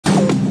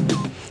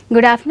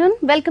Good afternoon,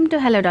 welcome to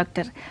hello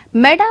doctor.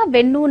 మెడ,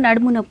 వెన్ను,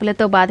 నడుము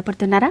నొప్పులతో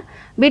బాధపడుతున్నారా?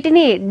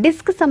 వీటిని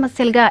డిస్క్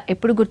సమస్యలుగా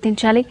ఎప్పుడు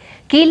గుర్తించాలి?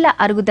 కీళ్ల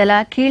అరుగుదల,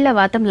 కీళ్ల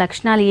వాతం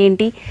లక్షణాలు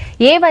ఏంటి?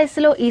 ఏ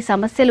వయసులో ఈ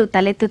సమస్యలు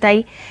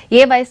తలెత్తుతాయి?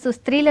 ఏ వయసు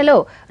స్త్రీలలో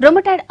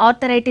రొమటాయిడ్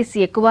ఆర్థరైటిస్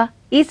ఎక్కువ?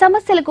 ఈ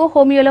సమస్యలకు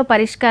హోమియోలో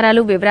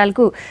పరిష్కారాలు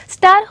వివరాలకు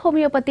స్టార్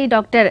హోమియోపతి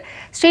డాక్టర్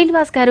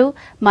శ్రీనివాస్ గారు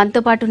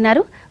మనతో పాటు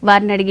ఉన్నారు.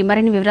 వారిని అడిగి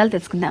మరిన్ని వివరాలు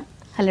తెలుసుకుందాం.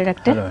 Hello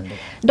doctor.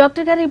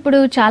 డాక్టర్ గారు, ఇప్పుడు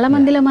చాలా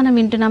మందిలో మనం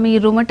వింటున్నాము ఈ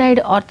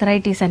రుమటాయిడ్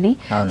ఆర్థరైటిస్ అని.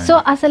 సో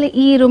అసలు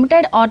ఈ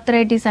రుమటాయిడ్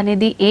ఆర్థరైటిస్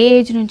అనేది ఏ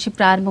ఏజ్ నుంచి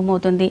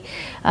ప్రారంభమవుతుంది?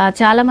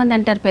 చాలా మంది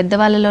అంటారు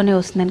పెద్దవాళ్ళలోనే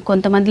వస్తుందని,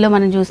 కొంతమందిలో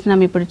మనం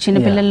చూస్తున్నాం ఇప్పుడు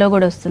చిన్నపిల్లల్లో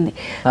కూడా వస్తుంది.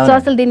 సో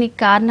అసలు దీనికి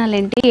కారణాలు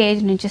ఏంటి, ఏ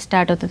ఏజ్ నుంచి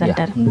స్టార్ట్ అవుతుంది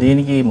అంటారు?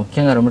 దీనికి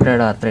ముఖ్యంగా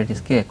రుమటాయిడ్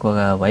ఆర్థరైటిస్కి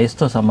ఎక్కువగా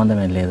వయసుతో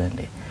సంబంధం ఏం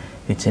లేదండి.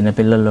 ఇది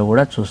చిన్నపిల్లల్లో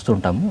కూడా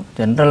చూస్తుంటాము.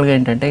 జనరల్గా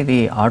ఏంటంటే ఇది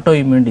ఆటో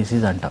ఇమ్యూన్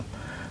డిసీజ్ అంటాం.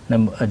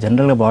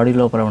 జనరల్గా బాడీ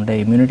లోపల ఉండే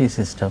ఇమ్యూనిటీ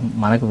సిస్టమ్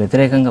మనకు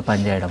వ్యతిరేకంగా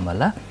పనిచేయడం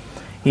వల్ల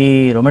ఈ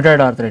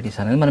రొమటాయిడ్ ఆర్థరైటిస్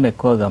అనేది మనం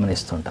ఎక్కువ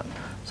గమనిస్తుంటాం.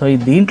 సో ఈ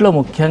దీంట్లో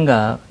ముఖ్యంగా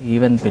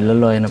ఈవెన్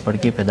పిల్లల్లో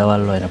అయినప్పటికీ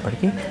పెద్దవాళ్ళలో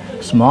అయినప్పటికీ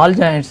స్మాల్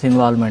జాయింట్స్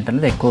ఇన్వాల్వ్మెంట్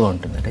అనేది ఎక్కువగా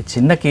ఉంటుంది. అంటే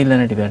చిన్న కీళ్ళు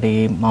అనేటివి, అంటే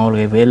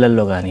మామూలుగా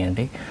వేళ్ళల్లో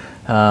కానివ్వండి,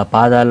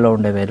 పాదాల్లో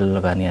ఉండే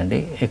వేళ్ళల్లో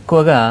కానివ్వండి,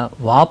 ఎక్కువగా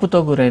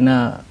వాపుతో గురైన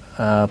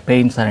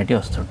పెయిన్స్ అనేటివి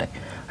వస్తుంటాయి.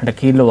 అంటే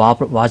కీళ్ళు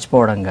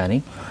వాచిపోవడం కానీ,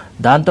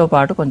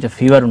 దాంతోపాటు కొంచెం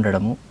ఫీవర్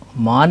ఉండడము,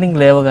 మార్నింగ్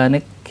లేవగానే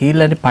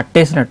కీళ్ళని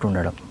పట్టేసినట్టు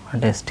ఉండడం,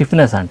 అంటే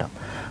స్టిఫ్నెస్ అంటాం.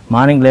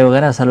 మార్నింగ్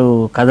లేవగానే అసలు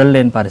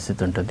కదలలేని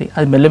పరిస్థితి ఉంటుంది.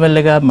 అది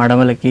మెల్లిమెల్లిగా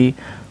మడమలకి,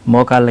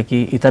 మోకాళ్ళకి,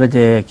 ఇతర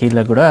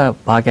కీళ్ళకి కూడా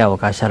పాకే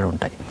అవకాశాలు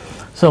ఉంటాయి.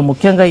 సో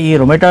ముఖ్యంగా ఈ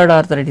రొమటాయిడ్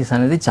ఆర్థరైటిస్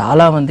అనేది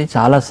చాలామంది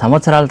చాలా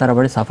సంవత్సరాల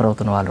తరబడి సఫర్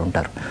అవుతున్న వాళ్ళు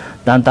ఉంటారు.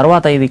 దాని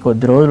తర్వాత ఇది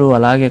కొద్ది రోజులు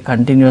అలాగే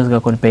కంటిన్యూస్గా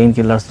కొన్ని పెయిన్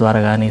కిల్లర్స్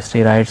ద్వారా కానీ,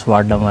 స్టీరాయిడ్స్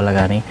వాడడం వల్ల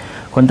కానీ,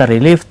 కొంత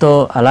రిలీఫ్తో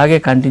అలాగే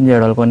కంటిన్యూ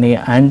చేయడం వల్ల, కొన్ని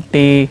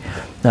యాంటీ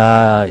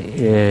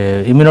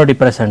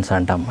ఇమ్యూనోడిప్రెసెంట్స్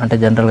అంటాం, అంటే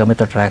జనరల్గా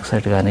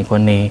మెథోట్రాక్సైడ్ కానీ,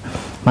 కొన్ని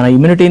మన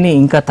ఇమ్యూనిటీని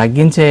ఇంకా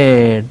తగ్గించే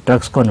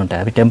డ్రగ్స్ కొన్ని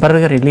ఉంటాయి. అవి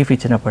టెంపరీగా రిలీఫ్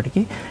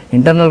ఇచ్చినప్పటికీ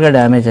ఇంటర్నల్గా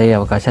డ్యామేజ్ అయ్యే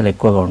అవకాశాలు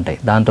ఎక్కువగా ఉంటాయి.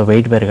 దాంతో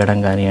వెయిట్ పెరగడం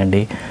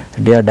కానివ్వండి,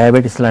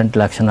 డయాబెటీస్ లాంటి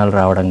లక్షణాలు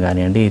రావడం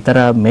కానివ్వండి, ఇతర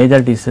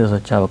మేజర్ డిసీజెస్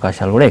వచ్చే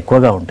అవకాశాలు కూడా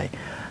ఎక్కువగా ఉంటాయి.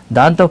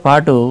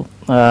 దాంతోపాటు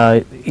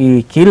ఈ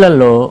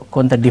కీళ్ళల్లో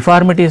కొంత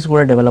డిఫార్మిటీస్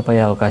కూడా డెవలప్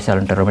అయ్యే అవకాశాలు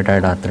ఉంటాయి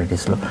రొమటాయిడ్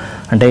ఆర్థరైటిస్లో.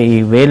 అంటే ఈ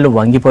వేళ్ళు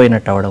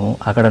వంగిపోయినట్టు అవ్వడము,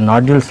 అక్కడ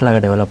నాడ్యూల్స్ లాగా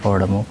డెవలప్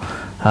అవ్వడము,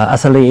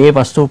 అసలు ఏ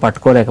వస్తువు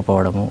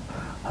పట్టుకోలేకపోవడము,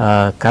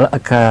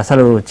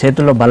 అసలు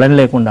చేతుల్లో బలం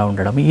లేకుండా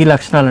ఉండడం, ఈ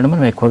లక్షణాలను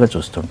మనం ఎక్కువగా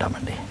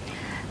చూస్తుంటామండి.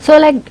 సో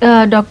లైక్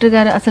డాక్టర్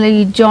గారు, అసలు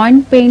ఈ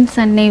జాయింట్ పెయిన్స్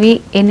అనేవి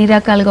ఎన్ని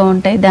రకాలుగా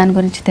ఉంటాయి, దాని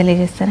గురించి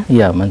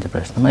తెలియజేస్తారా? మంచి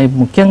ప్రశ్న.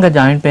 ముఖ్యంగా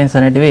జాయింట్ పెయిన్స్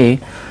అనేటివి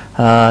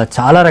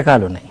చాలా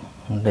రకాలు ఉన్నాయి.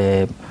 అంటే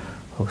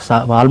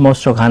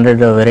ఆల్మోస్ట్ ఒక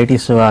 100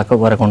 వెరైటీస్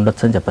వరకు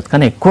ఉండొచ్చు అని చెప్పచ్చు.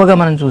 కానీ ఎక్కువగా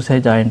మనం చూసే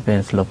జాయింట్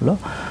పెయిన్స్ లోపల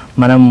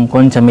మనం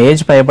కొంచెం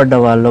ఏజ్ పైబడ్డ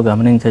వాళ్ళు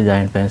గమనించే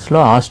జాయింట్ పెయిన్స్లో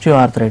ఆస్టియో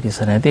ఆర్థరైటిస్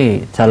అనేది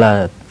చాలా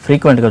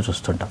ఫ్రీక్వెంట్గా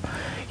చూస్తుంటాం.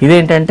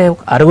 ఇదేంటంటే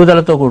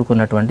అరుగుదలతో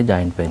కూడుకున్నటువంటి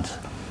జాయింట్ పెయిన్స్.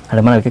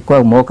 అంటే మనకి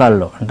ఎక్కువ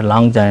మోకాల్లో, అంటే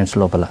లాంగ్ జాయింట్స్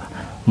లోపల,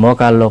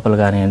 మోకాళ్ళ లోపల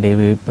కానివ్వండి,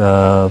 ఇవి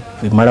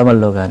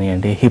మడమల్లో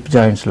కానివ్వండి, హిప్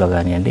జాయింట్స్లో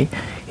కానివ్వండి,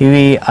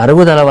 ఇవి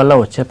అరుగుదల వల్ల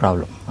వచ్చే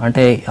ప్రాబ్లం.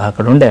 అంటే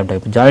అక్కడ ఉండే, అంటే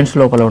జాయింట్స్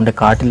లోపల ఉండే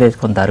కార్టిలేజ్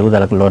కొంత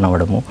అరుగుదలకు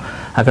లోనవ్వడము,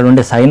 అక్కడ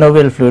ఉండే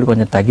సైనోవియల్ ఫ్లూయిడ్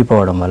కొంచెం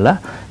తగ్గిపోవడం వల్ల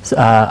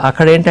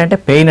అక్కడ ఏంటంటే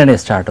పెయిన్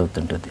అనేది స్టార్ట్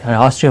అవుతుంటుంది.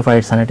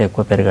 ఆస్టియోఫైట్స్ అనేవి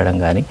ఎక్కువ పెరగడం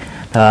కానీ,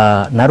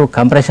 నర్వ్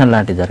కంప్రెషన్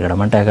లాంటివి జరగడం,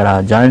 అంటే అక్కడ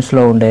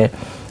జాయింట్స్లో ఉండే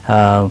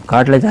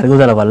కార్టిలేజ్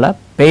అరుగుదల వల్ల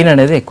పెయిన్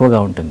అనేది ఎక్కువగా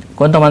ఉంటుంది.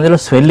 కొంతమందిలో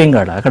స్వెల్లింగ్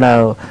అక్కడ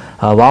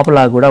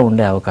వాపులా కూడా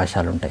ఉండే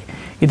అవకాశాలు ఉంటాయి.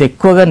 ఇది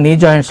ఎక్కువగా నీ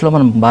జాయింట్స్లో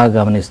మనం బాగా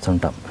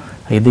గమనిస్తుంటాం.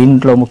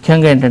 దీంట్లో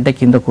ముఖ్యంగా ఏంటంటే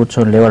కింద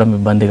కూర్చొని లేవడం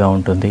ఇబ్బందిగా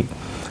ఉంటుంది,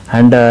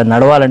 అండ్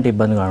నడవాలంటే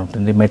ఇబ్బందిగా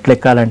ఉంటుంది, మెట్లు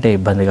ఎక్కాలంటే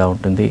ఇబ్బందిగా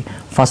ఉంటుంది.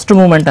 ఫస్ట్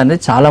మూమెంట్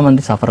అనేది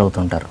చాలామంది సఫర్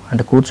అవుతుంటారు.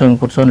 అంటే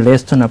కూర్చొని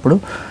లేస్తున్నప్పుడు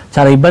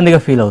చాలా ఇబ్బందిగా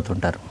ఫీల్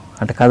అవుతుంటారు.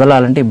 అంటే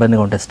కదలాలంటే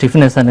ఇబ్బందిగా ఉంటుంది.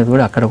 స్టిఫ్నెస్ అనేది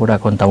కూడా అక్కడ కూడా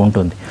కొంత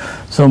ఉంటుంది.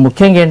 సో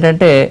ముఖ్యంగా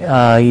ఏంటంటే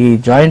ఈ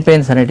జాయింట్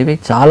పెయిన్స్ అనేటివి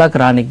చాలా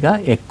క్రానిక్గా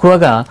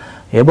ఎక్కువగా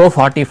అబోవ్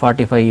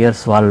 40-45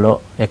 ఇయర్స్ వాళ్ళలో,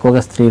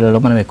 ఎక్కువగా స్త్రీలలో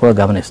మనం ఎక్కువ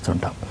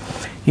గమనిస్తుంటాం.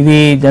 ఇది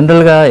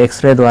జనరల్గా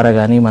ఎక్స్రే ద్వారా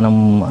కానీ మనం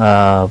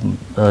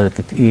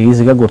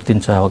ఈజీగా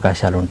గుర్తించే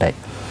అవకాశాలు ఉంటాయి.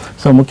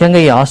 సో ముఖ్యంగా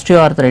ఈ ఆస్టియో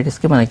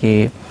ఆర్థరైటిస్కి మనకి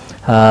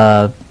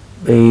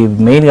ఈ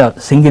మెయిన్గా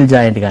సింగిల్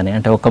జాయింట్ కానీ,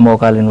 అంటే ఒక్క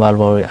మోకాలు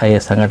ఇన్వాల్వ్ అయ్యే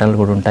సంఘటనలు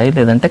కూడా ఉంటాయి,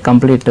 లేదంటే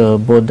కంప్లీట్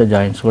బోత్ ద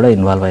జాయింట్స్ కూడా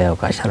ఇన్వాల్వ్ అయ్యే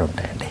అవకాశాలు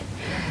ఉంటాయండి.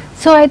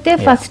 సో అయితే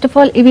ఫస్ట్ ఆఫ్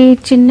ఆల్ ఇవి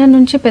చిన్న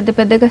నుంచి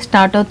పెద్దగా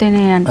స్టార్ట్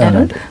అవుతాయి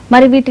అంటారు,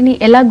 మరి వీటిని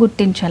ఎలా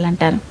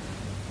గుర్తించాలంటారు?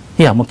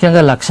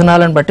 ముఖ్యంగా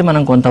లక్షణాలను బట్టి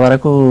మనం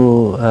కొంతవరకు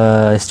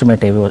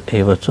ఎస్టిమేట్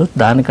ఇవ్వచ్చు.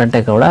 దానికంటే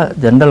కూడా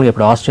జనరల్గా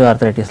ఇప్పుడు ఆస్టియో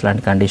ఆర్థరైటిస్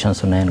లాంటి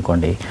కండిషన్స్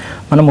ఉన్నాయనుకోండి,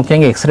 మనం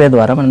ముఖ్యంగా ఎక్స్రే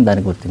ద్వారా మనం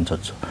దాన్ని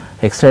గుర్తించవచ్చు.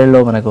 ఎక్స్రేలో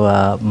మనకు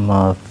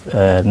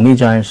నీ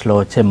జాయింట్స్లో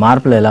వచ్చే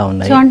మార్పులు ఎలా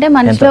ఉన్నాయి, అంటే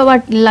మనిషిలో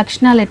వాటి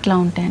లక్షణాలు ఎట్లా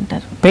ఉంటాయి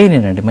అంటారు? పెయిన్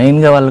ఏనండి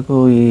మెయిన్గా వాళ్ళకు.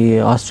 ఈ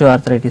ఆస్టియో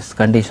ఆర్థరైటిస్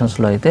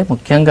కండిషన్స్లో అయితే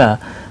ముఖ్యంగా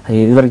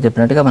ఇదివరకు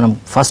చెప్పినట్టుగా మనం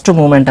ఫస్ట్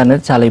మూమెంట్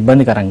అనేది చాలా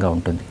ఇబ్బందికరంగా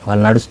ఉంటుంది.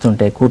 వాళ్ళు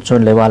నడుస్తుంటే,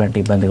 కూర్చొని లేవాలంటే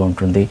ఇబ్బందిగా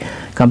ఉంటుంది,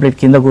 కంప్లీట్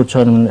కింద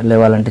కూర్చొని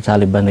లేవాలంటే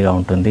చాలా ఇబ్బందిగా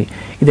ఉంటుంది.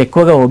 ఇది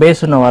ఎక్కువగా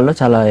ఒబేస్ ఉన్న వాళ్ళు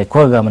చాలా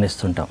ఎక్కువగా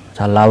గమనిస్తుంటాం,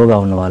 చాలా లావుగా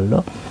ఉన్న వాళ్ళు.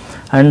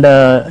 అండ్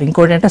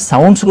ఇంకోటి అంటే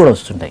సౌండ్స్ కూడా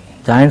వస్తుంటాయి.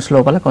 జాయింట్స్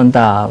లోపల కొంత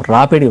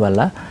రాపిడి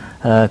వల్ల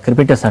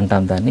క్రిపిటస్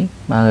అంటాం దాన్ని,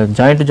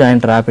 జాయింట్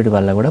జాయింట్ రాపిడి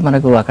వల్ల కూడా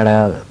మనకు అక్కడ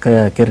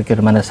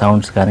కిరికిరమైన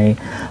సౌండ్స్ కానీ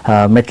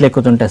మెట్లు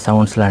ఎక్కుతుంటే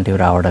సౌండ్స్ లాంటివి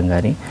రావడం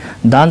కానీ,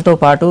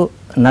 దాంతోపాటు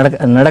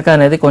నడక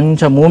అనేది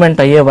కొంచెం మూమెంట్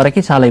అయ్యే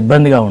వరకు చాలా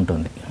ఇబ్బందిగా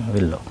ఉంటుంది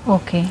వీళ్ళు.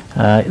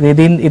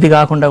 ఇది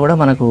కాకుండా కూడా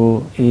మనకు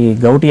ఈ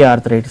గౌటీ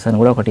ఆర్థరైటిస్ అని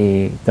కూడా ఒకటి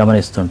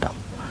గమనిస్తుంటాం.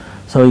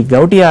 సో ఈ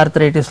గౌటీ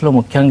ఆర్థరైటిస్లో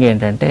ముఖ్యంగా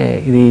ఏంటంటే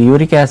ఇది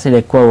యూరిక్ యాసిడ్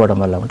ఎక్కువ అవ్వడం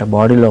వల్ల, అంటే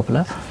బాడీ లోపల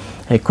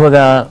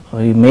ఎక్కువగా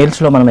ఈ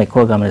మేల్స్లో మనం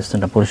ఎక్కువ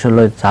గమనిస్తుంటాం.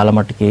 పురుషుల్లో చాలా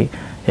మట్టుకి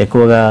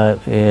ఎక్కువగా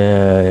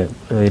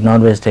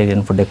నాన్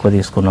వెజిటేరియన్ ఫుడ్ ఎక్కువ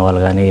తీసుకున్న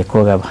వాళ్ళు కానీ,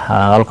 ఎక్కువగా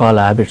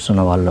ఆల్కహాల్ హ్యాబిట్స్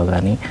ఉన్న వాళ్ళు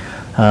కానీ,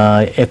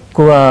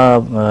 ఎక్కువ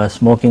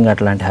స్మోకింగ్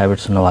అట్లాంటి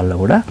హ్యాబిట్స్ ఉన్న వాళ్ళు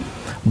కూడా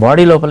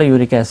బాడీ లోపల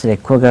యూరిక్ యాసిడ్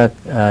ఎక్కువగా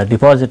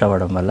డిపాజిట్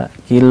అవ్వడం వల్ల,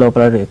 కీళ్ళ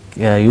లోపల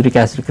యూరిక్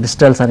యాసిడ్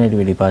క్రిస్టల్స్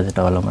అనేటివి డిపాజిట్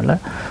అవ్వడం వల్ల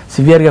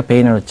సివియర్గా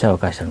పెయిన్ వచ్చే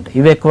అవకాశం ఉంటుంది.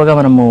 ఇవి ఎక్కువగా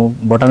మనము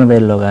బొటన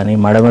వేల్లో కానీ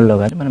మడమల్లో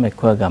కానీ మనం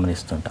ఎక్కువగా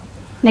గమనిస్తుంటాం.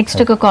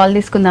 నెక్స్ట్ ఒక కాల్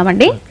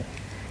తీసుకుందామండి.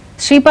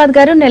 శ్రీపాద్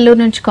గారు నెల్లూరు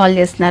నుంచి కాల్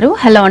చేస్తున్నారు.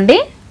 హలో అండి.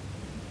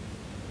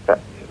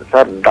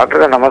 సార్ డాక్టర్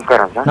గారు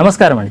నమస్కారం. సార్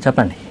నమస్కారం అండి,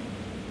 చెప్పండి.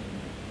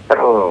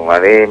 సార్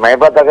అది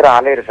మైబాద్ దగ్గర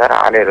ఆలేరు సార్,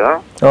 ఆలేరు.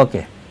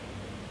 ఓకే.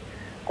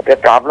 అయితే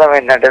ప్రాబ్లం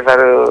ఏంటంటే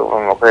సార్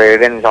ఒక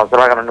 7-8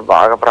 సంవత్సరాల నుండి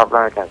బాగా ప్రాబ్లం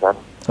అవుతుంది సార్.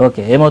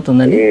 ఓకే,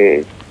 ఏమవుతుందండి?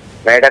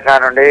 మేడకా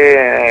నుండి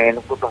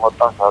ఎనుకుంటూ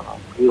మొత్తం sir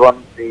T1,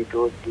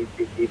 T2,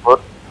 T3, T4,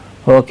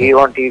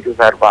 T1, T2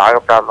 sir బాగా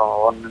ప్రాబ్లం.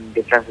 1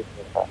 డిఫరెన్స్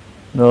ఇస్తుంది సార్.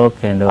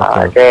 ఓకే అండి.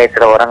 అయితే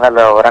ఇక్కడ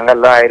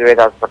వరంగల్లో ఆయుర్వేద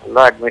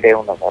హాస్పిటల్లో అడ్మిట్ అయి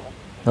ఉన్నా సార్.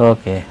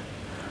 ఓకే.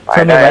 సో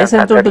మీ వయసు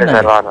ఎంత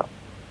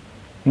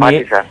ఉంటుందండి?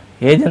 సార్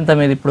ఏజ్ ఎంత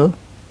మీది ఇప్పుడు?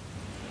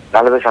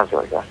 40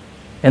 సంవత్సరాలు సార్.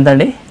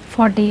 ఎంతండి?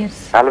 40 years.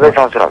 40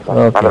 సంవత్సరాలు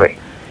సార్. 40.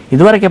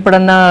 ఇదివరకు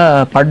ఎప్పుడన్నా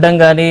పడ్డం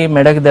కానీ,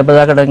 మెడకి దెబ్బ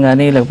తాకడం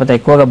కానీ, లేకపోతే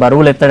ఎక్కువగా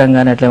బరువులు ఎత్తడం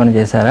కానీ అట్లా ఏమైనా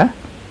చేశారా?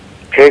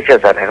 చేసా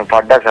సార్, నేను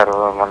పడ్డా సార్.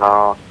 మనం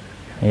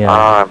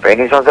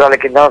 8 సంవత్సరాల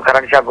కింద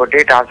కరెంట్ షాక్ కొట్టి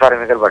ట్రాన్స్ఫార్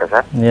ఎన్నికలు పడ్డా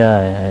సార్.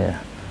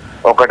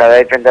 ఒకటి అది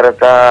అయిపోయిన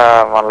తర్వాత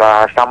మళ్ళా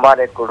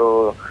స్తంభాలు ఎక్కుడు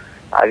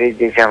అది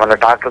చేసాను, మళ్ళీ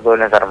డాక్టర్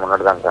తోలిన సార్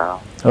మొన్నటి దాకా.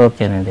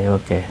 ఓకేనండి.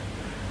 ఓకే.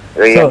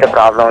 ఎంత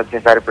ప్రాబ్లం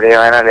వచ్చింది సార్, ఇప్పుడు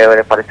ఏమైనా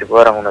లేవే పరిస్థితి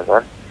ఘోరంగా ఉంది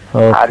సార్.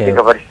 ఆర్థిక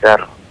పరిస్థితి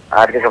సార్,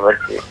 ఆర్థిక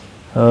పరిస్థితి.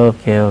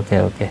 Okay okay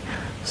okay.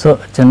 సో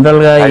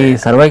జనరల్గా ఈ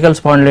సర్వైకల్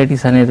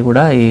స్పాండిలైటిస్ అనేది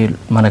కూడా ఈ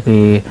మనకి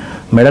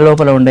మెడ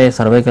లోపల ఉండే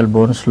సర్వైకల్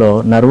బోన్స్లో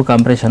నర్వ్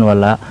కంప్రెషన్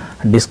వల్ల,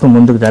 డిస్క్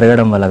ముందుకు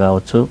జరగడం వల్ల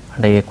కావచ్చు,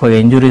 అంటే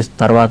ఎక్కువ ఇంజురీస్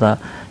తర్వాత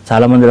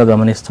చాలామందిలో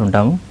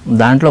గమనిస్తుంటాము.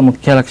 దాంట్లో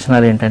ముఖ్య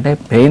లక్షణాలు ఏంటంటే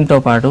పెయిన్తో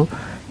పాటు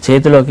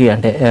చేతిలోకి,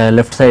 అంటే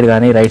లెఫ్ట్ సైడ్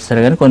కానీ రైట్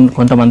సైడ్ కానీ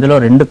కొంతమందిలో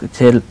 2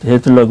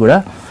 చేతుల్లో కూడా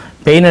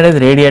పెయిన్ అనేది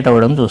రేడియేట్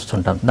అవ్వడం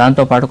చూస్తుంటాం.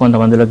 దాంతోపాటు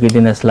కొంతమందిలో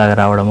గిడ్డినెస్ లాగా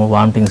రావడము,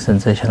 వామిటింగ్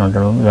సెన్సేషన్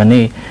ఉండడం,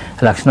 ఇవన్నీ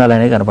లక్షణాలు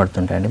అనేవి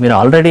కనపడుతుంటాయండి. మీరు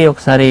ఆల్రెడీ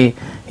ఒకసారి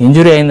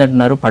ఇంజురీ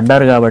అయిందంటున్నారు,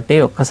 పడ్డారు కాబట్టి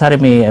ఒక్కసారి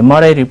మీ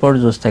ఎంఆర్ఐ రిపోర్ట్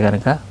చూస్తే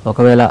కనుక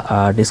ఒకవేళ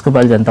డిస్క్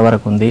బల్జ్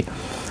ఎంతవరకు ఉంది,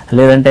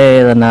 లేదంటే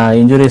ఏదన్నా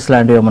ఇంజురీస్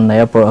లాంటివి ఏమన్నా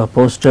ఉన్నాయా,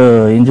 పోస్ట్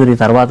ఇంజురీ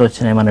తర్వాత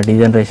వచ్చిన ఏమైనా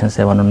డీజనరేషన్స్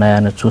ఏమైనా ఉన్నాయా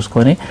అని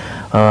చూసుకొని,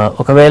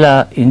 ఒకవేళ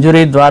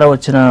ఇంజురీ ద్వారా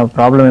వచ్చిన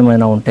ప్రాబ్లం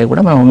ఏమైనా ఉంటే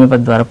కూడా మనం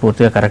హోమియోపతి ద్వారా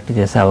పూర్తిగా కరెక్ట్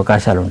చేసే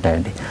అవకాశాలు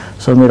ఉంటాయండి.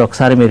 సో మీరు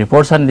ఒకసారి మీ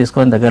రిపోర్ట్స్ అన్ని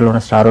తీసుకొని దగ్గరలో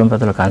ఉన్న స్టార్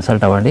హోమియోపతిలో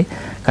కన్సల్ట్ అవ్వండి,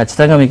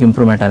 ఖచ్చితంగా మీకు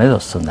ఇంప్రూవ్మెంట్ అనేది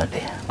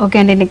వస్తుందండి. ఓకే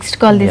అండి, నెక్స్ట్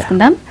కాల్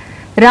తీసుకుందాం.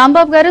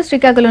 రాంబాబు గారు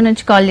శ్రీకాకుళం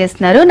నుంచి కాల్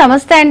చేస్తున్నారు.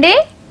 నమస్తే అండి,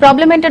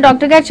 ప్రాబ్లం ఏంటో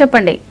డాక్టర్ గారు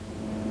చెప్పండి.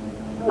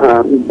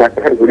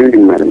 Good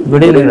evening madam.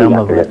 Good evening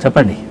Rambabu గారు,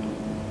 చెప్పండి.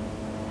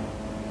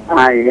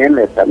 ఏం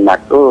లేదు సార్,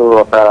 నాకు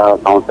ఒక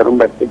సంవత్సరం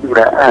బట్టి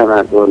కూడా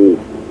నాకు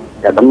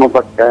ఎడమ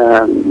పక్క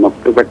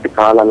నొప్పి బట్టి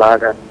కాలు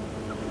అలాగా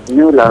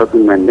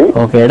లాగుతుందండి.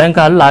 ఓకే, ఎడం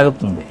కాలు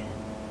లాగుతుంది.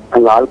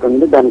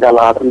 లాగుతుంది, దానికి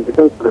అలా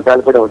ఆటోమేటిక్గా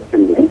సురకాలు కూడా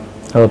వచ్చింది.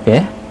 ఓకే.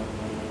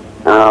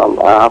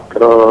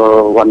 ఆఫ్టర్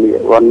 1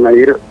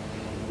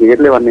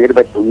 year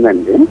బట్టి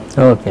ఉందండి.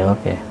 Okay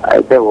okay.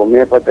 అయితే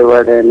హోమియోపతి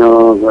వాడాను,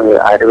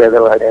 ఆయుర్వేద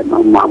వాడాను,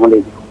 మామూలు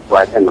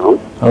వాడాను.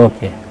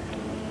 ఓకే.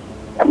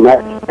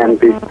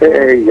 అనిపిస్తే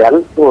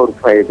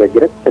L4-5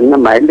 దగ్గర చిన్న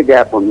మైల్డ్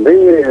గ్యాప్ ఉంది,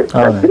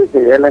 సర్జరీ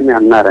చేయాలని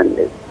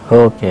అన్నారండి.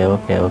 Okay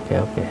okay okay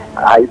okay.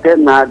 అయితే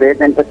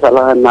నాదేంటంటే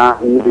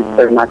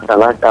నాకు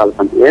సలహా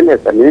కావాల్సింది ఏం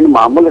లేదు సార్. నేను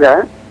మామూలుగా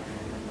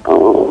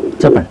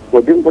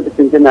పొద్దున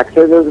చిన్న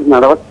ఎక్సర్సైజ్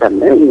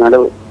నడవచ్చండి,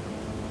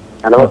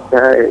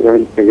 నడవచ్చా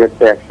ఏమైనా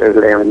చేయొచ్చా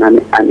ఎక్సర్సైజ్ ఏమైనా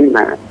అని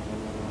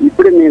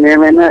ఇప్పుడు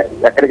నేనేమైనా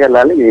ఎక్కడికి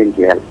వెళ్ళాలి, ఏం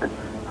చేయాలి సార్?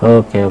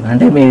 ఓకే.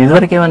 అంటే మీరు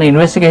ఇదివరకు ఏమైనా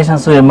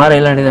ఇన్వెస్టిగేషన్స్ ఎంఆర్ఐ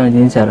లాంటిది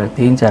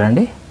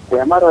తీయించారండి?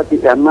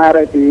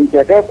 ఎంఆర్ఐ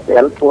తీయించాక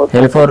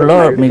L4లో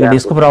మీకు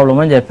డిస్క్ ప్రాబ్లం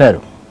అని చెప్పారు.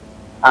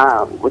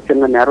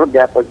 చిన్న నెర్వ్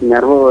గ్యాప్ వచ్చి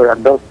నెర్వ్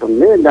అడ్డ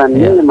వస్తుంది,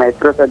 దాన్ని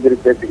మైక్రో సర్జరీ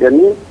చేసి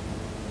కానీ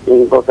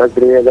ఇంకో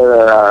సర్జరీ ఏదో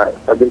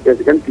సర్జరీ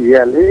చేసి కానీ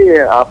తీయాలి,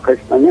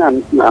 ఆపరేషన్ అని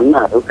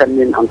అన్నారు. కానీ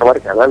నేను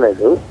అంతవరకు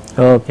వెళ్ళలేదు.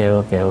 Okay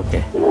okay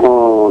okay.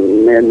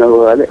 నేను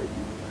అదే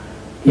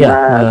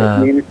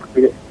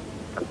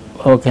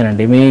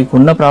ఓకేనండి,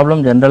 మీకున్న ప్రాబ్లం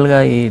జనరల్గా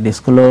ఈ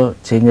డిస్క్లో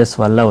చేంజెస్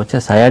వల్ల వచ్చే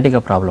సయాటికా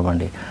ప్రాబ్లం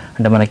అండి.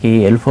 అంటే మనకి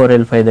L4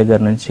 L5 దగ్గర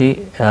నుంచి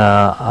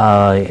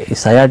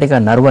సయాటికా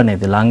నర్వ్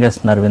అనేది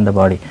longest nerve in the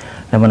body,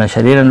 మన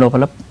శరీరం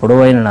లోపల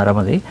పొడవైన నరం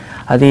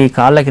అది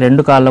కాళ్ళకి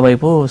 2 కాళ్ళ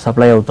వైపు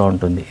సప్లై అవుతూ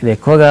ఉంటుంది. ఇది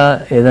ఎక్కువగా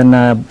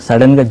ఏదైనా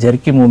సడన్గా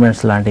జర్కీ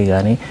మూమెంట్స్ లాంటివి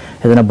కానీ,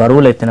 ఏదైనా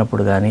బరువులు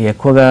ఎత్తినప్పుడు కానీ,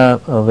 ఎక్కువగా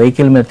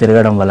వెహికల్ మీద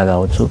తిరగడం వల్ల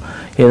కావచ్చు,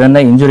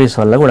 ఏదైనా ఇంజురీస్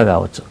వల్ల కూడా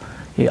కావచ్చు.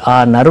 ఆ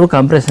నర్వ్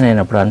కంప్రెషన్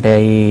అయినప్పుడు, అంటే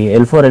ఈ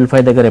L4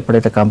 L5 దగ్గర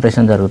ఎప్పుడైతే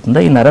కంప్రెషన్ జరుగుతుందో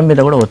ఈ నరం మీద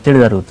కూడా ఒత్తిడి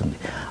జరుగుతుంది.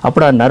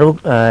 అప్పుడు ఆ nerve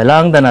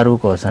along the nerve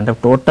course, అంటే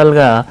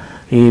టోటల్గా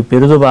ఈ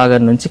పిరుదు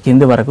భాగం నుంచి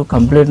కింది వరకు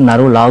కంప్లీట్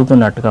నర్వ్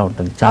లాగుతున్నట్టుగా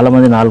ఉంటుంది.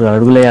 చాలామంది 4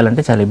 అడుగులు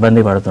వేయాలంటే చాలా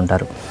ఇబ్బంది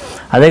పడుతుంటారు.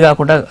 అదే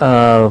కాకుండా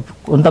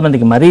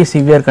కొంతమందికి మరీ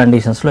సివియర్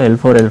కండిషన్స్లో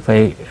L4 L5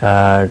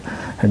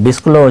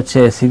 డిస్క్లో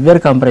వచ్చే సివియర్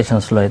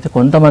కంప్రెషన్స్లో అయితే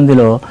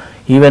కొంతమందిలో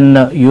ఈవెన్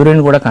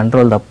యూరిన్ కూడా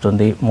కంట్రోల్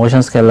తప్పుతుంది.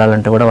 మోషన్స్కి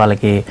వెళ్ళాలంటే కూడా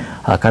వాళ్ళకి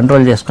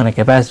కంట్రోల్ చేసుకునే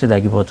కెపాసిటీ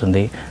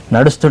తగ్గిపోతుంది.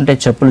 నడుస్తుంటే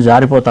చెప్పులు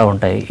జారిపోతూ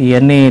ఉంటాయి.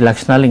 ఇవన్నీ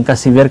లక్షణాలు ఇంకా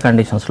సివియర్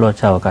కండిషన్స్లో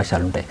వచ్చే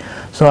అవకాశాలు ఉంటాయి.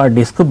 సో ఆ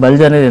డిస్క్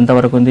బల్జ్ అనేది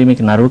ఎంతవరకు ఉంది,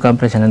 మీకు నర్వ్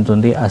కంప్రెషన్ ఎంత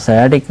ఉంది, ఆ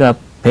సయాటిక్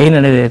పెయిన్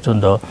అనేది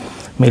అవుతుందో,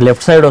 మీ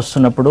లెఫ్ట్ సైడ్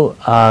వస్తున్నప్పుడు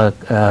ఆ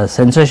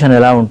సెన్సేషన్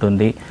ఎలా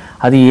ఉంటుంది,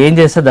 అది ఏం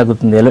చేస్తే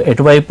తగ్గుతుంది,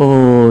 ఎటువైపు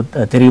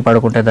తిరిగి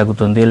పడుకుంటే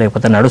తగ్గుతుంది,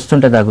 లేకపోతే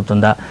నడుస్తుంటే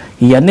తగ్గుతుందా,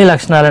 ఈ అన్ని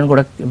లక్షణాలను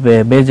కూడా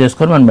బేస్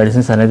చేసుకొని మన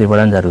మెడిసిన్స్ అనేది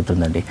ఇవ్వడం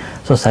జరుగుతుందండి.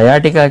 సో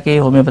సయాటికాకి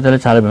హోమియోపతిలో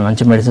చాలా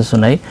మంచి మెడిసిన్స్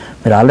ఉన్నాయి.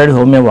 మీరు ఆల్రెడీ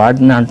హోమియో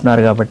వాడిని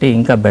అంటున్నారు కాబట్టి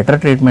ఇంకా బెటర్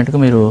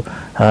ట్రీట్మెంట్కి మీరు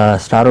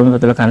స్టార్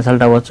హోమియోపతిలో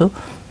కన్సల్ట్ అవ్వచ్చు.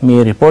 మీ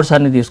రిపోర్ట్స్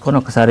అన్ని తీసుకొని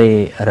ఒకసారి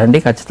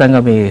రండి,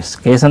 ఖచ్చితంగా మీ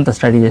కేసు అంతా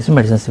స్టడీ చేసి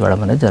మెడిసిన్స్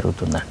ఇవ్వడం అనేది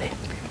జరుగుతుందండి.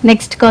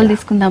 నెక్స్ట్ కాల్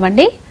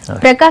తీసుకుందామండి.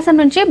 ప్రకాశం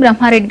నుంచి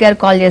బ్రహ్మారెడ్డి గారు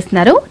కాల్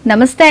చేస్తున్నారు.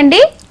 నమస్తే అండి,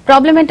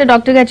 ప్రాబ్లం ఏంటో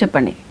డాక్టర్ గారు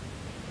చెప్పండి.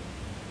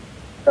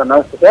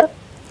 నమస్తే సార్.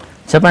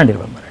 చెప్పండి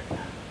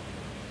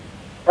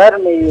సార్,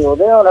 మీ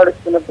ఉదయం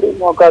నడుస్తున్నప్పుడు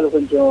మోకాలు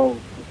కొంచెం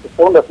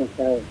సౌండ్ వస్తుంది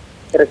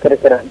సార్,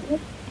 కిరకిర అని.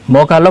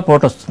 మోకాల్లో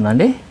పోటు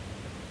వస్తుందండి?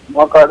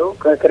 మోకాలు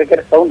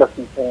కిరకిర సౌండ్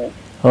వస్తుంది సార్.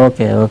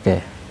 Okay okay.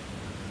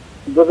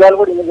 భుజాలు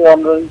కూడా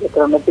 8 రోజుల నుంచి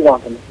ఇక్కడ నొప్పిగా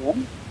ఉంటుంది సార్.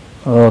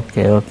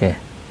 Okay okay.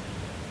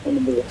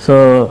 సో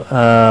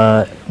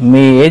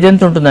మీ ఏజ్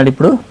ఎంత ఉంటుందండి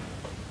ఇప్పుడు?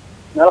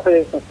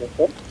 45 సంవత్సరాలు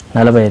సార్.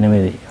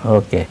 48.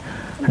 ఓకే.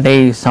 అంటే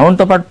ఈ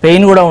సౌండ్తో పాటు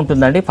పెయిన్ కూడా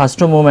ఉంటుందండి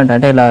ఫస్ట్ మూమెంట్,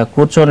 అంటే ఇలా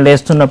కూర్చొని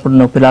లేస్తున్నప్పుడు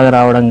నొప్పిలాగా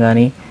రావడం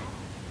కానీ?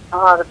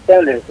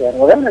 లేదు సార్,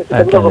 ఉదయం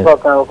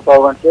ఒక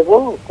పావు గంట సేపు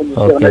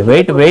కొంచెం.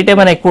 వెయిట్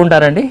ఏమైనా ఎక్కువ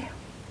ఉంటారండి?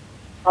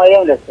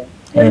 ఏం లేదు సార్,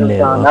 ఏం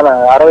లేదు.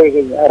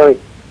 60.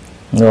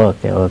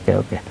 Okay okay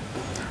okay.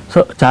 సో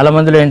చాలా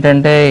మందిలో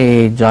ఏంటంటే ఈ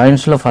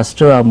జాయింట్స్లో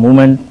ఫస్ట్ ఆ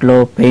మూమెంట్లో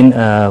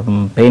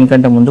పెయిన్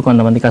కంటే ముందు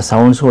కొంతమందికి ఆ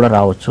సౌండ్స్ కూడా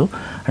రావచ్చు.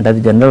 అంటే అది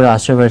జనరల్గా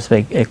ఆస్టియోపైట్స్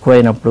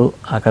ఎక్కువైనప్పుడు,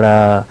 అక్కడ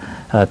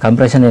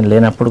కంప్రెషన్ ఏం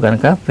లేనప్పుడు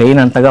కనుక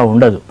పెయిన్ అంతగా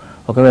ఉండదు.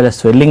 ఒకవేళ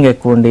స్వెల్లింగ్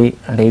ఎక్కువ ఉండి,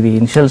 అంటే ఇది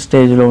ఇనిషియల్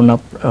స్టేజ్లో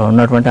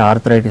ఉన్నటువంటి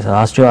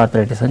ఆస్టియో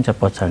ఆర్థరైటిస్ అని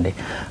చెప్పొచ్చు అండి.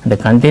 అంటే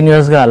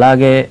కంటిన్యూస్గా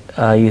అలాగే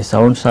ఈ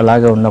సౌండ్స్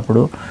అలాగే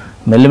ఉన్నప్పుడు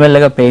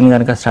మెల్లిమెల్లగా పెయిన్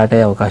కనుక స్టార్ట్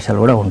అయ్యే అవకాశాలు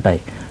కూడా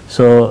ఉంటాయి.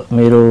 సో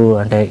మీరు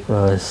అంటే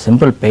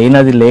సింపుల్ పెయిన్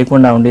అది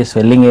లేకుండా ఉండి,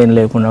 స్వెల్లింగ్ ఏం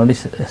లేకుండా ఉండి,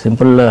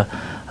 సింపుల్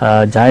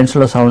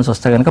జాయింట్స్లో సౌండ్స్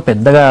వస్తే కనుక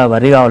పెద్దగా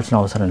వరి కావాల్సిన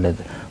అవసరం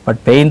లేదు. బట్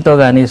పెయిన్తో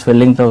కానీ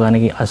స్వెల్లింగ్తో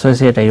కానీ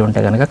అసోసియేట్ అయ్యి ఉంటే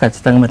కనుక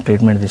ఖచ్చితంగా మీరు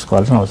ట్రీట్మెంట్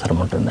తీసుకోవాల్సిన అవసరం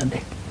ఉంటుందండి.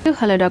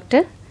 హలో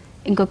డాక్టర్,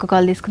 ఇంకొక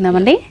కాల్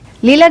తీసుకుందామండి.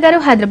 లీలా గారు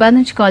హైదరాబాద్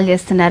నుంచి కాల్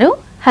చేస్తున్నారు.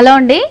 హలో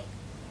అండి.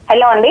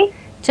 హలో అండి,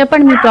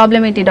 చెప్పండి మీ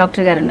ప్రాబ్లం ఏంటి,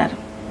 డాక్టర్ గారు ఉన్నారు.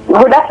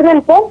 Good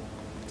afternoon sir.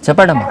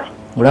 చెప్పండి అమ్మా.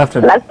 గుడ్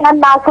ఆఫ్టర్నూన్ సార్,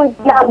 నాకు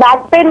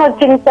బ్యాక్ పెయిన్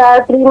వచ్చింది సార్.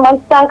 3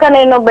 months దాకా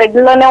నేను బెడ్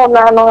లోనే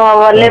ఉన్నాను.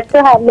 లెఫ్ట్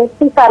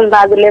సార్,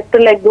 నాది left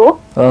leg.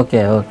 Okay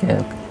okay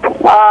okay.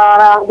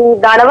 అది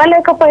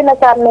నడవలేకపోయినా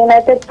సార్,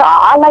 నేనైతే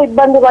చాలా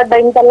ఇబ్బంది పడ్డా.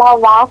 ఇంతలా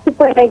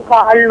వాసిపోయినాయి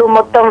కాళ్ళు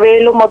మొత్తం,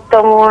 వేలు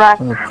మొత్తం.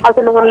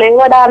 అసలు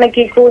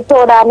లేవడానికి,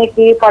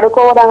 కూర్చోవడానికి,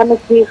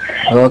 పడుకోవడానికి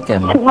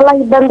చాలా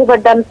ఇబ్బంది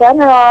పడ్డాను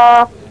సార్.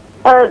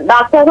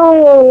 డాక్టరు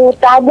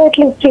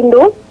టాబ్లెట్లు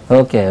ఇచ్చిండు,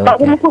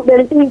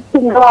 బెల్ట్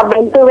ఇచ్చిండు. ఆ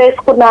బెల్ట్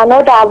వేసుకున్నాను,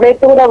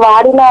 టాబ్లెట్ కూడా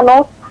వాడినాను.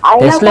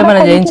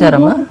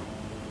 చేయించారమ్మా?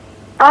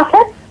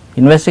 సార్,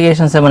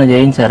 ఇన్వెస్టిగేషన్స్ ఏమైనా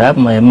చేయించారా?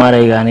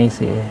 ఎంఆర్ఐ కానీ?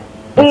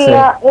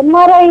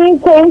 ఎంఆర్ఐ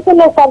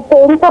చేయించలేదు సార్,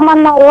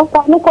 చేయించమన్నారు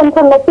కానీ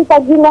కొంచెం నొప్పి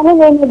తగ్గిందని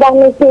నేను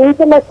దాన్ని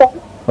చేయించలేదు sir.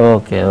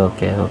 Okay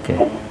okay okay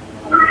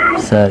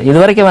sir.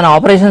 ఇదివరకు ఏమైనా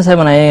ఆపరేషన్స్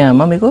ఏమైనా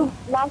అయ్యాయమ్మా మీకు?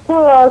 నాకు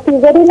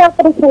సిజరీన్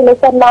ఆపరేషన్ లేదు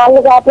సార్,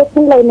 4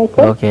 ఆపరేషన్లు అయినాయి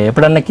సార్. ఓకే.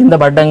 ఎప్పుడన్నా కింద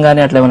పడ్డం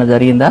కానీ అట్లా ఏమైనా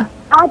జరిగిందా?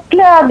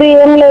 అట్లా అది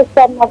ఏం లేదు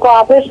సార్, నాకు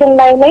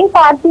ఆపరేషన్లు అయినాయి.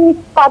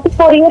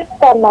 44 years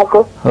సార్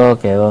నాకు.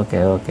 Okay okay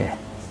okay.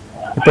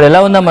 ఇప్పుడు ఎలా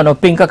ఉందమ్మా?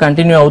 నొప్పి ఇంకా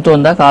కంటిన్యూ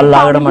అవుతుందా? కాళ్ళు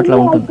లాగడం అట్లా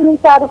ఉంటుంది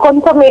సార్.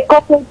 కొంచెం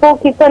ఎక్కువసేపు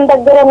కిచెన్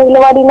దగ్గర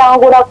నిలబడినా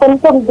కూడా,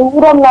 కొంచెం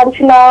దూరం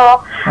నడిచినా,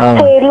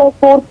 చైర్ లో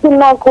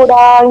కూర్చున్నా కూడా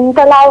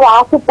ఇంతలా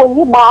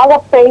వాసిపోయి బాగా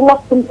పెయిన్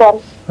వస్తుంది సార్.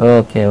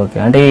 Okay okay.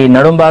 అంటే ఈ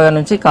నడుము భాగం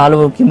నుంచి కాలు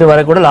కింది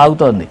వరకు కూడా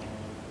లాగుతోంది?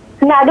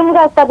 నడుము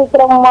కాదు సార్,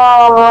 ఇక్కడ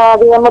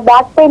అది ఏమో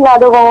బ్యాక్ పెయిన్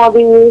నడుము,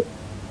 అది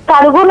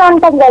తడుగులు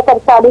అంటాం కదా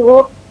సార్, తడుగు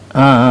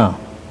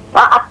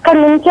అక్కడ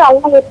నుంచి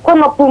అలా ఎక్కువ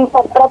నొప్పి ఉంది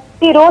సార్.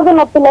 ప్రతిరోజు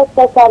నొప్పి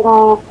లేస్తా సార్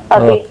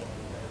అది.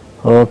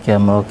 ఓకే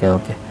అమ్మా. Okay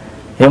okay.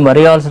 ఏం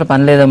వరి కావాల్సిన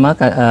పని లేదమ్మా,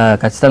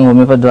 ఖచ్చితంగా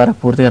హోమియోపతి ద్వారా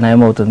పూర్తిగా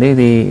నయం అవుతుంది.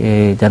 ఇది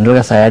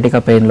జనరల్గా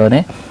సయాటికా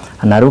పెయిన్లోనే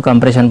నర్వ్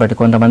కంప్రెషన్ బట్టి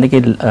కొంతమందికి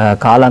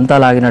కాలంతా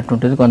లాగినట్టు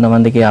ఉంటుంది,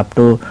 కొంతమందికి అప్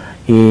టు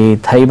ఈ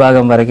థై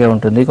భాగం వరకే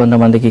ఉంటుంది,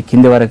 కొంతమందికి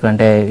కింది వరకు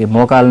అంటే ఈ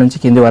మోకాల నుంచి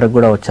కింది వరకు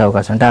కూడా వచ్చే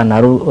అవకాశం, అంటే ఆ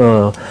నర్వ్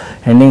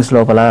ఎండింగ్స్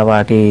లోపల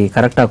వాటి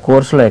కరెక్ట్ ఆ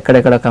కోర్సులో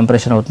ఎక్కడెక్కడ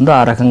కంప్రెషన్ అవుతుందో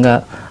ఆ రకంగా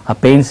ఆ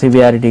పెయిన్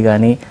సివియారిటీ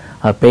కానీ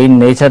ఆ పెయిన్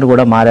నేచర్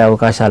కూడా మారే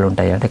అవకాశాలు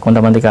ఉంటాయి. అంటే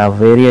కొంతమందికి ఆ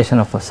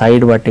వేరియేషన్ ఆఫ్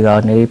సైడ్ బట్టి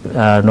కానీ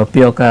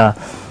నొప్పి యొక్క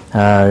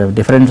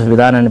డిఫరెంట్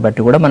విధానాన్ని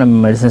బట్టి కూడా మనం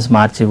మెడిసిన్స్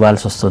మార్చి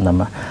ఇవ్వాల్సి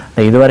వస్తుందమ్మా.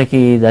 అంటే ఇదివరకు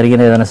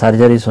జరిగిన ఏదైనా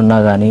సర్జరీస్ ఉన్నా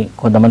కానీ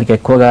కొంతమందికి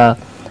ఎక్కువగా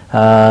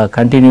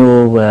కంటిన్యూ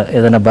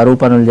ఏదైనా బరువు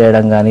పనులు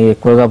చేయడం కానీ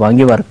ఎక్కువగా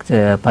వంగి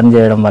పని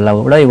చేయడం వల్ల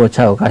కూడా ఇవి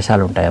వచ్చే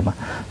అవకాశాలు ఉంటాయమ్మా.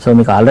 సో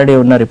మీకు ఆల్రెడీ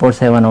ఉన్న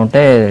రిపోర్ట్స్ ఏమైనా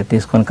ఉంటే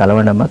తీసుకొని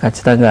కలవండి అమ్మా,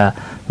 ఖచ్చితంగా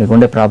మీకు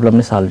ఉండే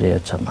ప్రాబ్లమ్ని సాల్వ్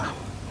చేయొచ్చు అమ్మా.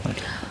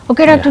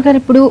 ఓకే డాక్టర్ గారు,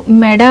 ఇప్పుడు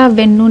మెడ,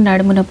 వెన్ను,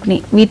 నడుము నొప్పిని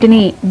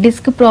వీటిని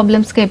డిస్క్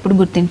ప్రాబ్లమ్స్గా ఎప్పుడు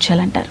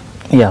గుర్తించాలంటారు?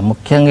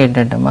 ముఖ్యంగా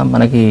ఏంటంటే అమ్మా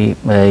మనకి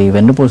ఈ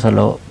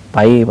వెన్నుపూసలో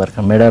పై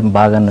వరకు మెడ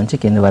భాగం నుంచి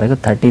కింది వరకు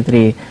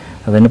 33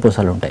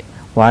 వెన్నుపూసలు ఉంటాయి.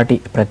 వాటి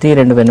ప్రతి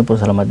 2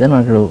 వెన్నుపూసల మధ్య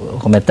మనకు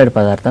ఒక మెత్తడి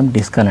పదార్థం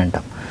డిస్క్ అని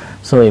అంటాం.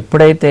 సో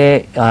ఎప్పుడైతే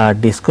ఆ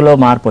డిస్క్లో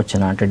మార్పు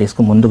వచ్చినా, అంటే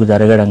డిస్క్ ముందుకు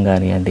జరగడం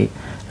కానివ్వండి,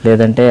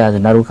 లేదంటే అది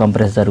నర్వ్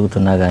కంప్రెస్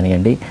జరుగుతున్నా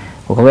కానివ్వండి,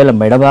 ఒకవేళ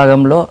మెడ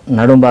భాగంలో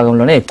నడుం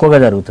భాగంలోనే ఎక్కువగా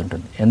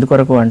జరుగుతుంటుంది.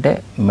 ఎందుకొరకు అంటే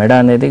మెడ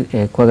అనేది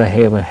ఎక్కువగా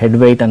హెడ్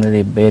వెయిట్ అనేది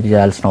బేర్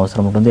చేయాల్సిన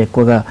అవసరం ఉంటుంది,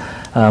 ఎక్కువగా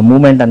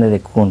మూమెంట్ అనేది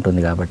ఎక్కువ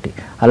ఉంటుంది కాబట్టి.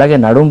 అలాగే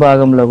నడుం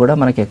భాగంలో కూడా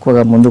మనకి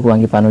ఎక్కువగా ముందుకు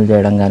వంగి పనులు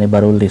చేయడం కానీ,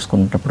 బరువులు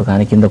తీసుకున్నప్పుడు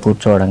కానీ, కింద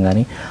కూర్చోవడం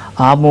కానీ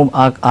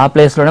ఆ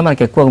ప్లేస్లోనే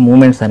మనకి ఎక్కువ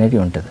మూమెంట్స్ అనేవి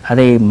ఉంటుంది.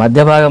 అదే ఈ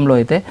మధ్య భాగంలో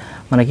అయితే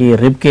మనకి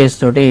రిబ్ కేస్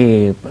తోటి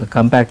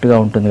కంపాక్ట్గా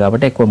ఉంటుంది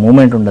కాబట్టి ఎక్కువ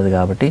మూమెంట్ ఉండదు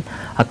కాబట్టి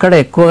అక్కడ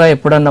ఎక్కువగా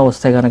ఎప్పుడన్నా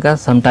వస్తే కనుక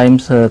సమ్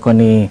టైమ్స్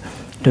కొన్ని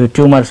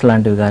ట్యూమర్స్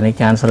లాంటివి కానీ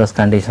క్యాన్సరస్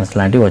కండిషన్స్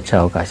లాంటివి వచ్చే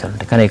అవకాశాలు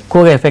ఉంటాయి. కానీ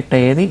ఎక్కువగా ఎఫెక్ట్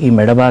అయ్యేది ఈ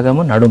మెడ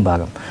భాగము, నడుం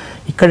భాగం.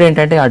 ఇక్కడ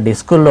ఏంటంటే ఆ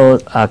డిస్కుల్లో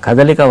ఆ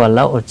కదలిక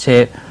వల్ల వచ్చే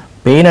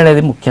పెయిన్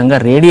అనేది ముఖ్యంగా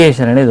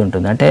రేడియేషన్ అనేది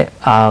ఉంటుంది. అంటే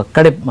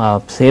అక్కడే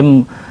సేమ్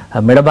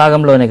మెడ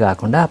భాగంలోనే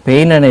కాకుండా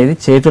పెయిన్ అనేది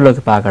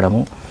చేతుల్లోకి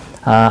పాకడము,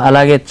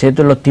 అలాగే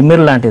చేతుల్లో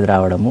తిమ్మిరి లాంటిది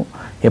రావడము,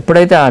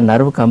 ఎప్పుడైతే ఆ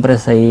నర్వ్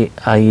కంప్రెస్ అయ్యి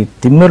ఈ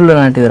తిమ్మిర్లు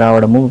లాంటిది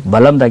రావడము,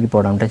 బలం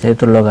తగ్గిపోవడం, అంటే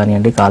చేతుల్లో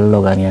కానివ్వండి,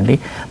 కాళ్ళలో కానివ్వండి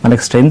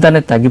మనకి స్ట్రెంగ్త్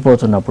అనేది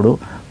తగ్గిపోతున్నప్పుడు,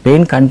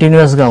 పెయిన్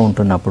కంటిన్యూస్గా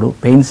ఉంటున్నప్పుడు,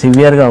 పెయిన్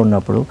సివియర్గా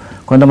ఉన్నప్పుడు,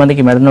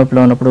 కొంతమందికి మెడ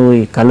నొప్పిలో ఉన్నప్పుడు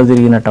ఈ కళ్ళు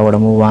తిరిగినట్టు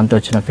అవ్వడము, వాంతి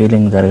వచ్చిన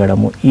ఫీలింగ్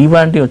జరగడము,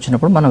 ఇలాంటివి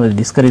వచ్చినప్పుడు మనం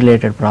డిస్క్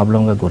రిలేటెడ్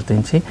ప్రాబ్లంగా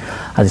గుర్తించి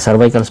అది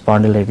సర్వైకల్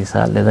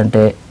స్పాండిలైటిసా,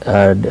 లేదంటే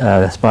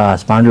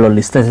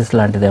స్పాండిలోలిస్థెసిస్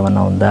లాంటిది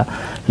ఏమన్నా ఉందా,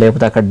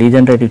 లేకపోతే అక్కడ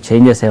డీజనరేటివ్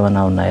చేంజెస్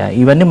ఏమన్నా ఉన్నాయా,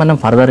 ఇవన్నీ మనం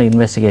ఫర్దర్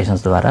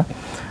ఇన్వెస్టిగేషన్స్ ద్వారా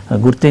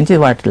గుర్తించి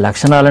వాటి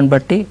లక్షణాలను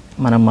బట్టి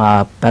మనం ఆ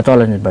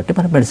పాథాలజీని బట్టి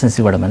మనం మెడిసిన్స్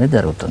ఇవ్వడం అనేది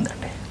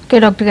జరుగుతుందండి. ఓకే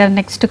డాక్టర్ గారు,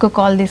 నెక్స్ట్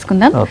కాల్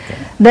తీసుకుందాం. ఓకే,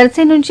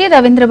 దర్శి నుంచి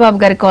రవీంద్ర బాబు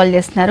గారు కాల్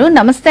చేస్తున్నారు.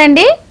 నమస్తే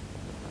అండి,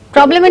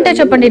 ప్రాబ్లం ఏంటో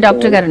చెప్పండి,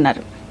 డాక్టర్ గారు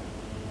ఉన్నారు.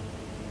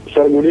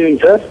 Sir good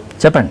evening sir.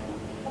 చెప్పండి.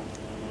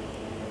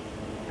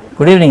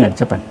 గుడ్ ఈవినింగ్ అండి,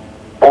 చెప్పండి.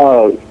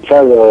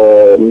 సార్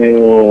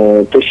మేము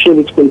టెస్ట్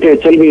చేయించుకుంటే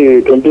హెచ్ఎల్బి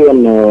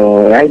 21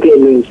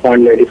 ankle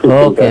spondylitis.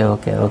 Okay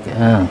okay okay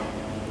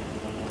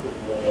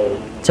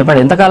చెప్పండి,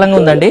 ఎంత కాలంగా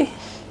ఉందండి?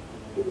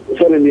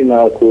 సార్ ఇది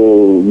నాకు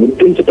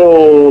గుర్తించడం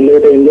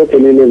లేట్ అయిందో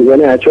తెలియలేదు,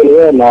 కానీ యాక్చువల్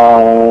గా నా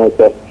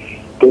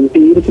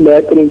 20 years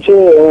బ్యాక్ నుంచే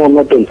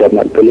ఉన్నట్టుంది సార్,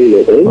 నాకు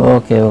తెలియలేదు.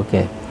 ఓకే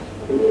ఓకే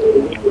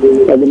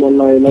అది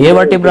మొన్న ఏ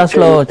వర్టిబ్రాస్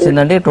లో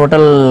వచ్చిందండి?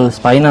 టోటల్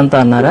స్పైన్ అంతా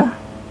అన్నారా?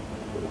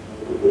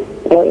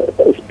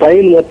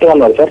 స్పైన్ మొత్తం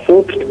అన్నారు సార్,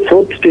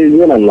 ఫోర్త్ స్టేజ్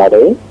అని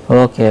అన్నారు.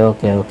 ఓకే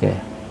ఓకే ఓకే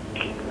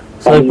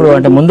సో ఇప్పుడు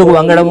అంటే ముందుకు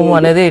వంగడము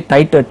అనేది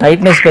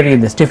టైట్నెస్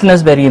పెరిగింది,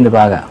 స్టిఫ్నెస్ పెరిగింది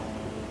బాగా.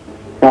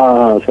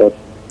 సార్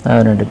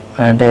అవునండి,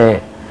 అంటే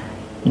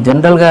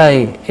జనరల్గా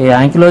ఈ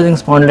యాంకిలోజింగ్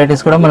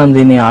స్పాండిలైటిస్ కూడా మనం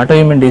దీన్ని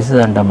ఆటోఇమ్యూన్ డిసీజ్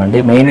అంటామండి.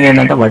 మెయిన్గా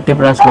ఏంటంటే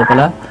వర్టిబ్రాస్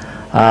లోపల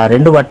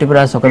 2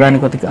 వర్టిబ్రాస్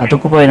ఒకదానికి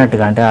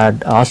అతుక్కుపోయినట్టుగా, అంటే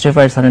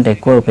ఆస్టిఫైడ్స్ అనేది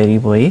ఎక్కువ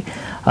పెరిగిపోయి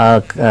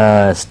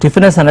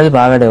స్టిఫ్నెస్ అనేది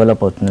బాగా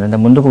డెవలప్ అవుతుంది. అంటే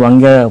ముందుకు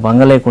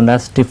వంగలేకుండా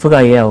స్టిఫ్గా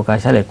అయ్యే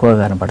అవకాశాలు ఎక్కువగా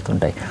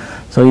కనపడుతుంటాయి.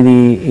 సో ఇది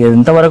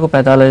ఎంతవరకు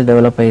పెథాలజీ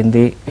డెవలప్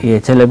అయింది, ఈ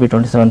హెచ్ఎల్ఏబి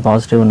 27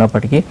 పాజిటివ్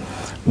ఉన్నప్పటికీ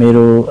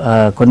మీరు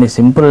కొన్ని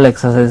సింపుల్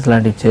ఎక్సర్సైజ్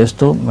లాంటివి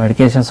చేస్తూ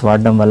మెడికేషన్స్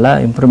వాడడం వల్ల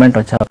ఇంప్రూవ్మెంట్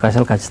వచ్చే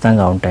అవకాశాలు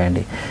ఖచ్చితంగా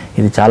ఉంటాయండి.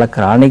 ఇది చాలా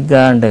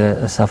క్రానిక్గా అంటే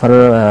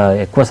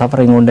ఎక్కువ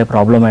సఫరింగ్ ఉండే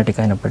ప్రాబ్లమాటిక్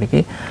అయినప్పటికీ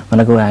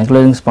మనకు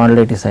యాంకిలోజింగ్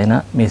స్పాండిలైటిస్ అయినా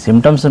మీ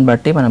సిమ్టమ్స్ని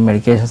బట్టి మనం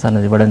మెడికేషన్స్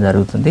అనేది ఇవ్వడం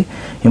జరుగుతుంది.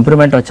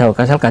 ఇంప్రూవ్మెంట్ వచ్చే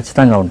అవకాశాలు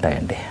ఖచ్చితంగా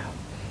ఉంటాయండి.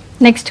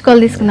 నెక్స్ట్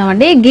కాల్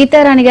తీసుకుందామండి.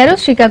 గీతారాణి గారు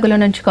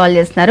శ్రీకాకుళం నుంచి కాల్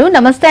చేస్తున్నారు.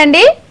 నమస్తే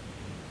అండి.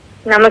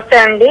 నమస్తే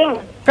అండి.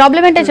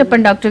 ప్రాబ్లం ఏంటో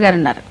చెప్పండి, డాక్టర్ గారు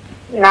ఉన్నారు.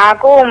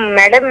 నాకు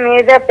మెడ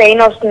మీద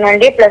పెయిన్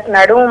వస్తుందండి, ప్లస్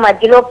నడుము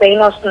మధ్యలో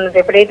పెయిన్ వస్తుంది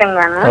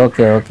విపరీతంగాను.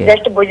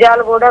 జస్ట్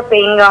భుజాలు కూడా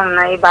పెయిన్ గా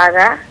ఉన్నాయి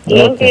బాగా.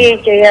 ఏంటి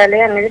చేయాలి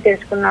అనేది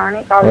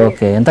తెలుసుకుందామని కాల్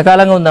చేశాను. ఎంత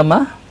కాలంగా ఉందమ్మా?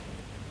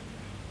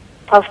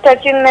 ఫస్ట్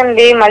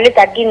వచ్చిందండి, మళ్ళీ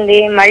తగ్గింది,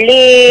 మళ్ళీ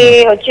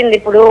వచ్చింది.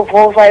 ఇప్పుడు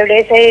 4-5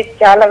 days అయి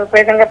చాలా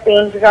విపరీతంగా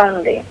పెయిన్స్ గా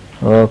ఉంది.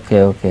 ఓకే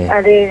ఓకే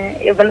అది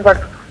ఇబ్బంది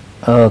పడుతుంది.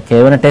 ఓకే,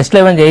 ఏమైనా టెస్ట్లు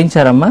ఏమైనా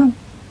చేయించారమ్మా?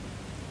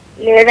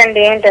 లేదండి,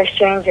 ఏం టెస్ట్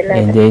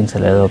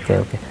చేయించలేదు. ఓకే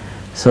ఓకే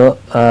సో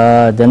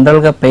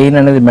జనరల్గా పెయిన్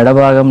అనేది మెడ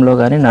భాగంలో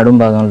కానీ నడుం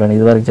భాగంలో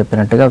ఇదివరకు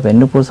చెప్పినట్టుగా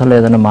వెన్నుపూసలో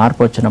ఏదైనా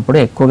మార్పు వచ్చినప్పుడు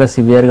ఎక్కువగా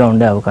సివియర్గా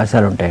ఉండే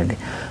అవకాశాలు ఉంటాయండి.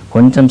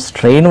 కొంచెం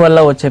స్ట్రెయిన్ వల్ల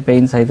వచ్చే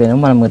పెయిన్స్ అయితేనే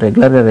మనం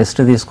రెగ్యులర్గా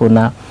రెస్ట్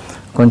తీసుకున్నా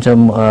కొంచెం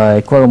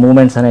ఎక్కువగా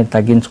మూమెంట్స్ అనేది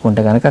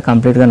తగ్గించుకుంటే కనుక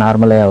కంప్లీట్గా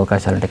నార్మల్ అయ్యే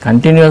అవకాశాలు ఉంటాయి.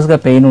 కంటిన్యూస్గా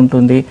పెయిన్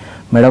ఉంటుంది,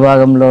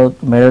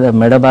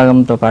 మెడ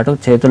భాగంతో పాటు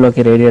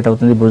చేతుల్లోకి రేడియేట్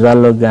అవుతుంది,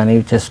 భుజాల్లోకి కానీ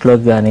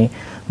చెస్ట్లోకి కానీ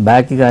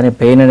బ్యాక్కి కానీ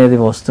పెయిన్ అనేది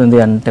వస్తుంది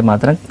అంటే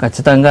మాత్రం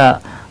ఖచ్చితంగా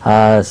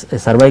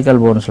సర్వైకల్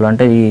బోన్స్లో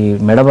అంటే ఈ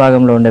మెడ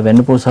భాగంలో ఉండే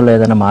వెన్నుపూసల్లో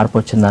ఏదైనా మార్పు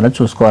వచ్చిందన్నది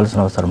చూసుకోవాల్సిన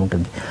అవసరం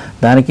ఉంటుంది.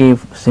 దానికి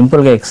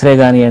సింపుల్గా ఎక్స్రే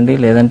కానివ్వండి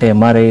లేదంటే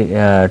ఎంఆర్ఐ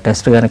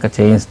టెస్ట్ కనుక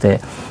చేయిస్తే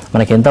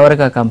మనకి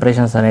ఎంతవరకు ఆ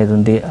కంప్రెషన్స్ అనేది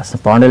ఉంది,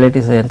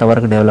 స్పాండిలైటిస్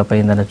ఎంతవరకు డెవలప్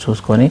అయిందనేది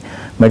చూసుకొని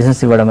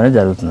మెడిసిన్స్ ఇవ్వడం అనేది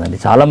జరుగుతుందండి.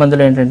 చాలా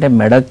మందిలో ఏంటంటే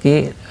మెడకి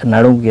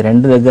నడుముకి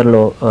రెండు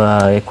దగ్గరలో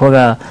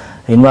ఎక్కువగా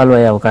ఇన్వాల్వ్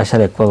అయ్యే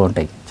అవకాశాలు ఎక్కువగా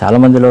ఉంటాయి.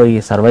 చాలామందిలో ఈ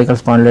సర్వైకల్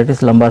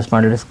స్పాండిలైటిస్ లంబార్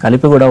స్పాండిలైటిస్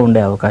కలిపి కూడా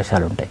ఉండే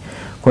అవకాశాలు ఉంటాయి.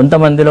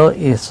 కొంతమందిలో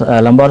ఈ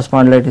లంబార్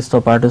స్పాండిలైటిస్తో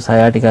పాటు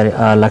సయాటిక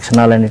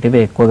లక్షణాలు అనేటివి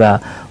ఎక్కువగా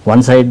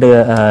వన్ సైడ్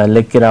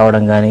లెక్కి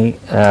రావడం కానీ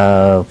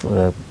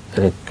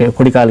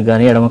కుడికాలికి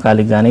కానీ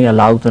ఎడమకాలికి కానీ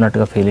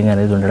లాగుతున్నట్టుగా ఫీలింగ్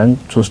అనేది ఉండడం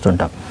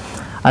చూస్తుంటాం.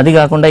 అది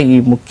కాకుండా ఈ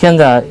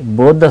ముఖ్యంగా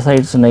బోత్ ద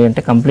సైడ్స్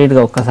ఉన్నాయంటే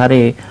కంప్లీట్గా ఒక్కసారి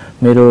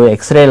మీరు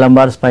ఎక్స్రే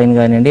లంబార్ స్పైన్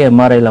కానివ్వండి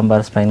ఎంఆర్ఐ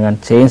లంబార్ స్పైన్ కానీ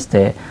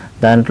చేయిస్తే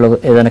దాంట్లో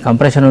ఏదైనా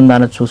కంప్రెషన్ ఉందా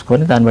అని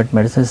చూసుకొని దాన్ని బట్టి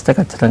మెడిసిన్ ఇస్తే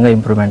ఖచ్చితంగా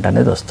ఇంప్రూవ్మెంట్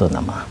అనేది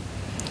వస్తుందమ్మా.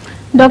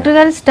 డాక్టర్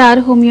గారు స్టార్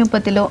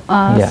హోమియోపతిలో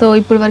సో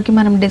ఇప్పటి వరకు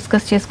మనం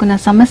డిస్కస్ చేసుకున్న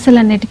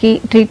సమస్యలన్నిటికీ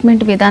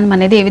ట్రీట్మెంట్ విధానం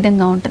అనేది ఏ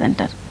విధంగా ఉంటుంది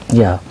అంటారు?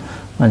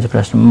 మంచి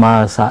ప్రశ్న. మా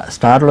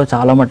స్టార్లో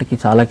చాలా మటుకి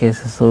చాలా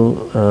కేసెస్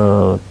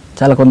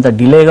చాలా కొంత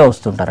డిలేగా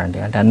వస్తుంటారండి.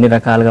 అంటే అన్ని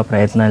రకాలుగా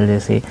ప్రయత్నాలు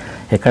చేసి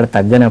ఎక్కడ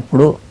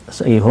తగ్గనప్పుడు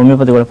ఈ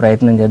హోమియోపతి కూడా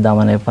ప్రయత్నం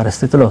చేద్దామనే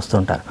పరిస్థితులు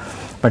వస్తుంటారు.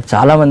 బట్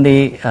చాలామంది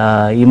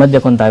ఈ మధ్య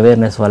కొంత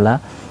అవేర్నెస్ వల్ల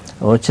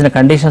వచ్చిన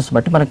కండిషన్స్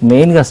బట్టి మనకు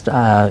మెయిన్గా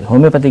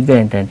హోమియోపతిక్గా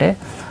ఏంటంటే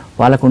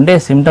వాళ్ళకు ఉండే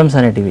సిమ్టమ్స్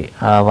అనేటివి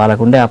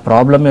వాళ్ళకు ఉండే ఆ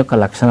ప్రాబ్లం యొక్క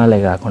లక్షణాలే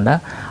కాకుండా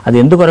అది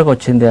ఎందుకొరకు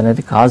వచ్చింది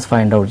అనేది కాజ్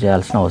ఫైండ్ అవుట్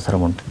చేయాల్సిన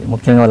అవసరం ఉంటుంది.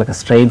 ముఖ్యంగా వాళ్ళకి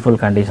స్ట్రెయిన్ఫుల్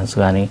కండిషన్స్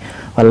కానీ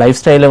వాళ్ళ లైఫ్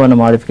స్టైల్లో ఏమైనా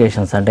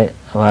మాడిఫికేషన్స్ అంటే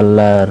వాళ్ళ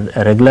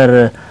రెగ్యులర్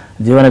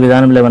జీవన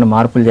విధానంలో ఏమైనా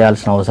మార్పులు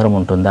చేయాల్సిన అవసరం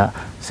ఉంటుందా,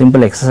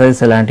 సింపుల్ ఎక్సర్సైజ్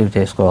ఎలాంటివి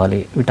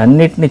చేసుకోవాలి,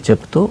 వీటన్నిటిని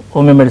చెప్తూ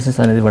హోమియో మెడిసిన్స్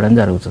అనేది ఇవ్వడం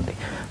జరుగుతుంది.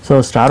 సో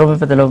స్టార్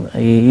హోమియోపతిలో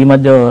ఈ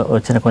మధ్య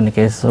వచ్చిన కొన్ని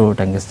కేసెస్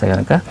టంగిస్తే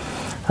కనుక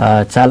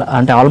చాలా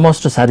అంటే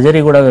ఆల్మోస్ట్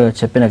సర్జరీ కూడా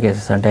చెప్పిన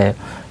కేసెస్ అంటే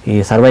ఈ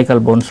సర్వైకల్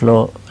బోన్స్లో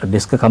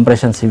డిస్క్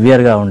కంప్రెషన్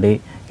సివియర్గా ఉండి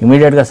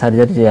ఇమీడియట్గా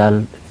సర్జరీ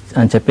చేయాలి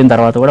అని చెప్పిన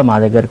తర్వాత కూడా మా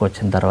దగ్గరికి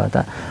వచ్చిన తర్వాత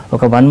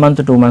ఒక 1 month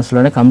 2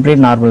 monthsలోనే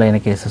కంప్లీట్ నార్మల్ అయిన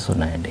కేసెస్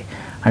ఉన్నాయండి.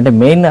 అంటే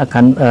మెయిన్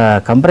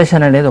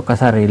కంప్రెషన్ అనేది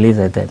ఒక్కసారి రిలీజ్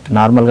అయితే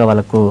నార్మల్గా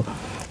వాళ్ళకు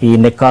ఈ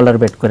నెక్ కాలర్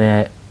పెట్టుకునే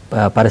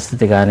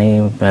పరిస్థితి కానీ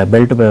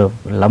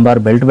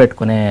లంబార్ బెల్ట్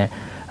పెట్టుకునే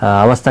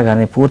అవస్థ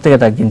కానీ పూర్తిగా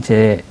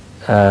తగ్గించే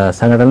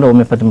సంఘటనలు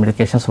హోమియోపతి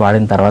మెడికేషన్స్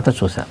వాడిన తర్వాత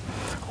చూసాం.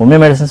 హోమియో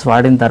మెడిసిన్స్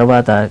వాడిన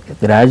తర్వాత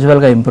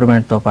గ్రాడ్యువల్గా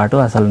ఇంప్రూవ్మెంట్తో పాటు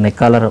అసలు నెక్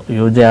కాలర్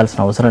యూజ్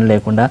చేయాల్సిన అవసరం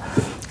లేకుండా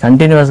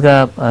కంటిన్యూస్గా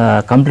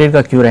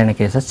కంప్లీట్గా క్యూర్ అయిన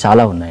కేసెస్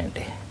చాలా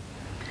ఉన్నాయండి.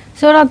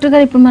 సో డాక్టర్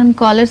గారు ఇప్పుడు మనం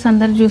కాలర్స్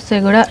అందరు చూస్తే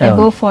కూడా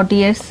అబోవ్ 40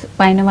 years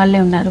పైన వాళ్ళే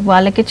ఉన్నారు,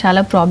 వాళ్ళకి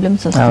చాలా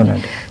ప్రాబ్లమ్స్ వస్తాయి.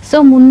 సో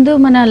ముందు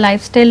మన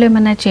లైఫ్ స్టైల్లో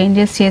ఏమైనా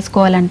చేంజెస్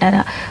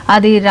చేసుకోవాలంటారా?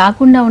 అది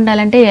రాకుండా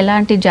ఉండాలంటే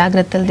ఎలాంటి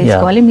జాగ్రత్తలు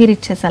తీసుకోవాలి? మీరు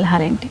ఇచ్చే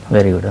సలహాలు ఏంటి?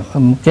 Very good.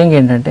 ముఖ్యంగా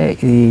ఏంటంటే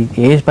ఈ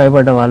ఏజ్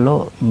పైబడ్డ వాళ్ళు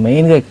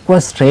మెయిన్గా ఎక్కువ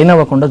స్ట్రెయిన్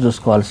అవ్వకుండా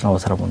చూసుకోవాల్సిన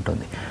అవసరం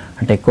ఉంటుంది.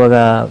 అంటే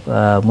ఎక్కువగా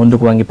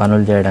ముందుకు వంగి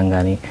పనులు చేయడం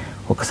కానీ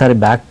ఒకసారి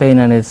బ్యాక్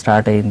పెయిన్ అనేది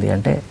స్టార్ట్ అయింది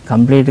అంటే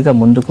కంప్లీట్గా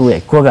ముందుకు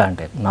ఎక్కువగా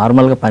అంటే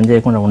నార్మల్గా పని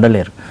చేయకుండా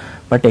ఉండలేరు.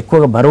 బట్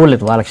ఎక్కువగా బరువులు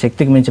వాళ్ళకి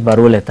శక్తికి మించి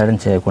బరువులు ఎత్తడం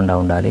చేయకుండా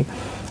ఉండాలి.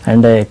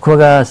 అండ్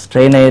ఎక్కువగా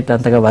స్ట్రెయిన్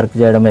అయ్యేంతగా వర్క్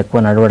చేయడం ఎక్కువ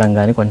నడవడం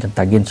కానీ కొంచెం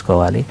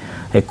తగ్గించుకోవాలి.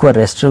 ఎక్కువ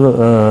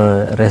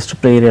రెస్ట్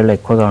పీరియడ్లో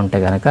ఎక్కువగా ఉంటే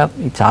కనుక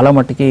చాలా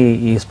మట్టుకి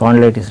ఈ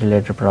స్పాండిలైటిస్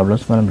రిలేటెడ్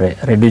ప్రాబ్లమ్స్ మనం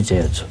రెడ్యూస్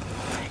చేయొచ్చు.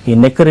 ఈ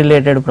neck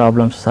related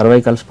problems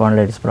cervical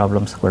spondylitis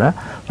problems కూడా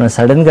మనం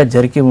సడన్గా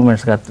జర్కీ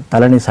మూమెంట్స్గా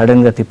తలని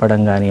సడన్గా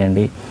తిప్పడం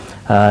కానివ్వండి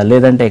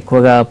లేదంటే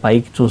ఎక్కువగా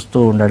పైకి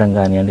చూస్తూ ఉండడం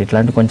కానివ్వండి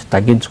ఇట్లాంటి కొంచెం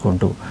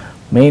తగ్గించుకుంటూ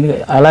మెయిన్గా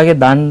అలాగే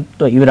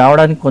దాంతో ఇవి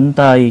రావడానికి కొంత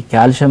ఈ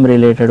calcium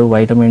related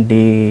vitamin D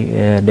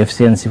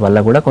deficiency వల్ల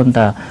కూడా కొంత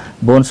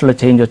బోన్స్లో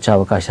చేంజ్ వచ్చే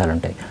అవకాశాలు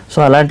ఉంటాయి. సో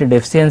అలాంటి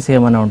డెఫిషియన్సీ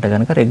ఏమైనా ఉంటే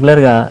కనుక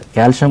రెగ్యులర్గా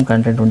కాల్షియం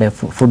కంటెంట్ ఉండే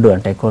ఫుడ్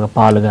అంటే ఎక్కువగా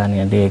పాలు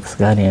కానివ్వండి ఎగ్స్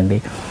కానివ్వండి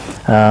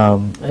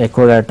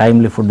ఎక్కువగా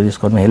టైమ్లీ ఫుడ్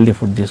తీసుకోవడం హెల్దీ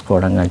ఫుడ్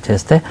తీసుకోవడం కానీ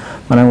చేస్తే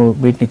మనం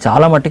వీటిని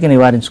చాలా మట్టుకి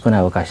నివారించుకునే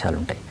అవకాశాలు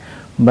ఉంటాయి.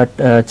 బట్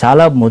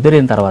చాలా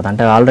ముదిరిన తర్వాత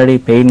అంటే ఆల్రెడీ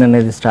పెయిన్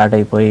అనేది స్టార్ట్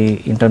అయిపోయి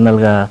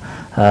ఇంటర్నల్గా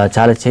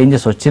చాలా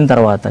చేంజెస్ వచ్చిన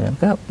తర్వాత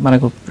కనుక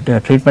మనకు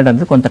ట్రీట్మెంట్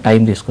అనేది కొంత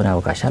టైం తీసుకునే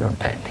అవకాశాలు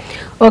ఉంటాయండి.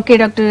 ఓకే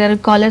డాక్టర్ గారు,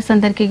 కాలర్స్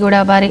అందరికీ కూడా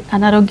వారి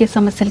అనారోగ్య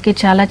సమస్యలకి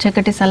చాలా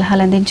చక్కటి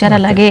సలహాలు అందించారు.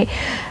 అలాగే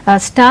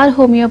స్టార్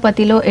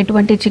హోమియోపతిలో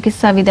ఎటువంటి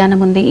చికిత్సా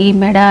విధానం ఉంది, ఈ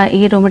మెడ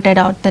ఈ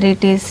రొమటైడ్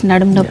ఆర్థరైటిస్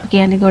నడుము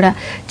నొప్పికి అని కూడా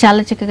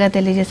చాలా చక్కగా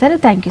తెలియజేశారు.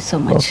 Thank you so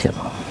much.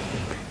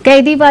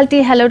 ఇది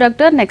వాళ్ళ హలో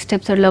డాక్టర్. నెక్స్ట్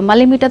ఎపిసోడ్లో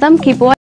మళ్ళీ మీట్ అవుదాం. కీప్